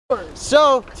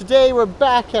So today we're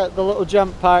back at the little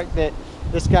jump park that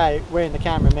this guy wearing the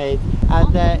camera made,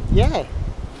 and yeah,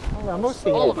 well,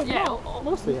 mostly all of him. it, yeah,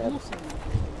 mostly him.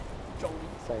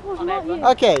 Johnny.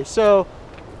 Okay, so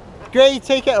Gray,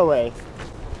 take it away.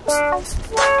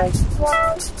 Okay,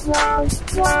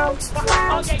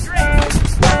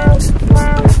 great.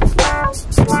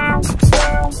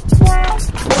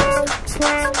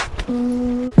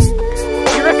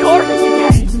 You're recording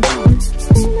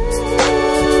again.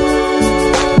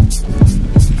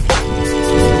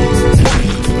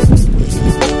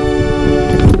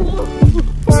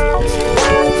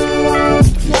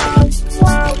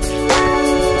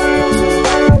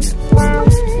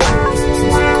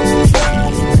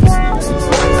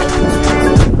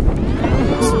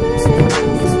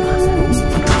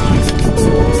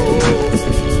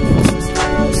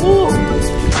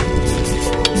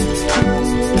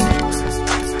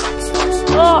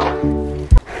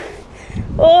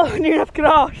 Oh, near enough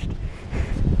crashed.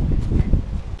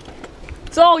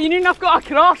 So, you near enough got a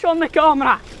crash on the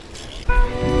camera.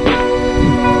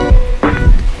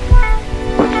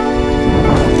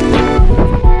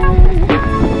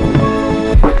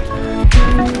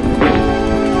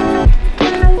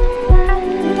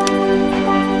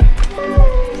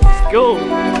 Let's go.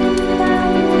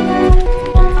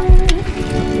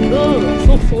 Oh, it's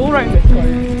so slow around this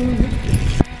corner.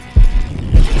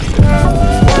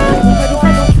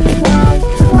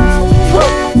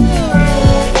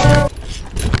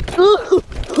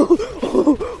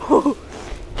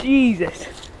 Jesus.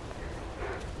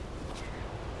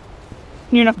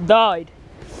 Near enough died.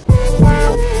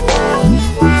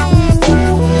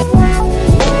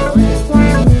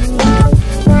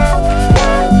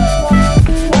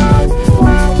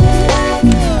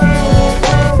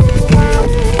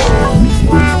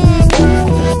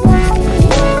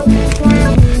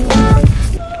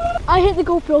 I hit the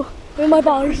GoPro with my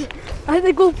bars. I hit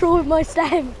the GoPro with my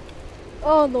stem.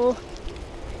 Oh no.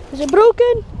 Is it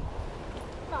broken?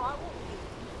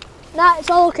 Nah, it's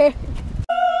all okay.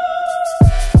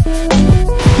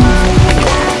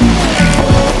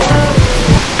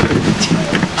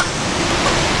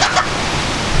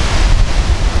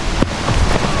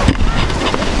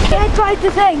 I tried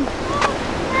the thing.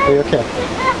 Are you okay?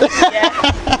 Yeah.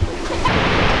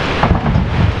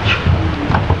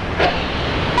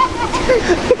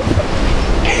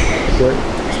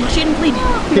 Machine bleed.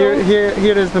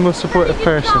 Here is the most supportive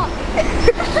person.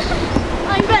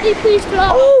 I'm ready, please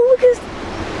flop. Oh, look at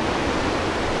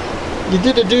You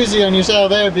did a doozy on yourself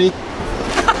there, B. You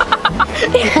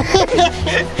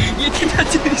did a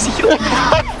doozy.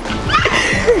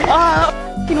 Oh,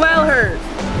 f***ing well hurt.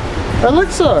 That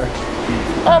looks sore.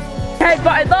 Oh, head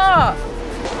butted that.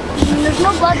 There's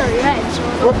no blood on your head, so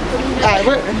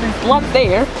There's blood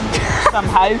there,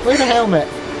 somehow. Where's the helmet?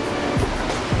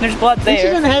 There's blood You there.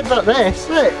 shouldn't headbutt this.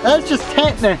 Look, that's just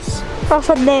tetanus. that's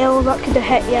a nail that could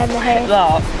have hit you in the head.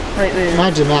 That, right there.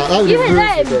 Imagine that. That would You have hit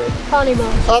ruined you. them, Honey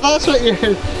Bun. Oh, that's what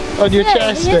you're on your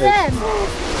chest You hit is. them.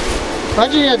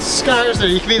 Imagine you had scars there.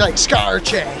 You could be like scar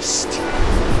chest.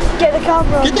 Get the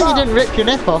camera on Good thing you top. didn't rip your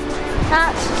nipple.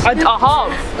 That's I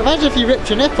have. Imagine if you ripped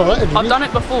your nipple. I've done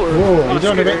it before. Whoa, on you a don't want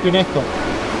to scooter. rip your nipple.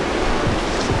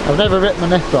 I've never ripped my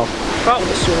nipple. That was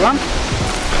a sore one.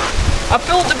 I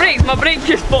pulled the brakes, my brake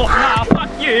just popped. Nah, fuck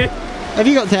you. Have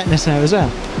you got tetanus now as well?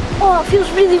 oh, it feels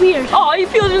really weird. Oh, you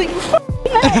feel really. No,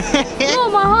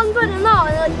 my hand went in that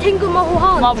and it like tingled my whole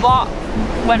hand. My butt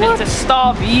went into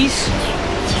Starbies.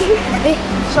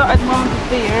 Started my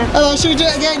hand there. Oh, should we do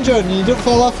it again, Jordan? You don't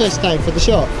fall off this time for the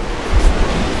shot.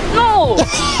 No!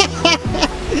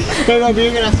 No, no, but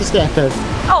you're going to have to step in.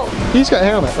 Oh, He's got a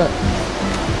helmet, look.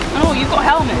 no, you've got a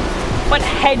helmet. Went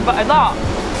head butted that.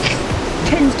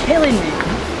 Tin's killing me.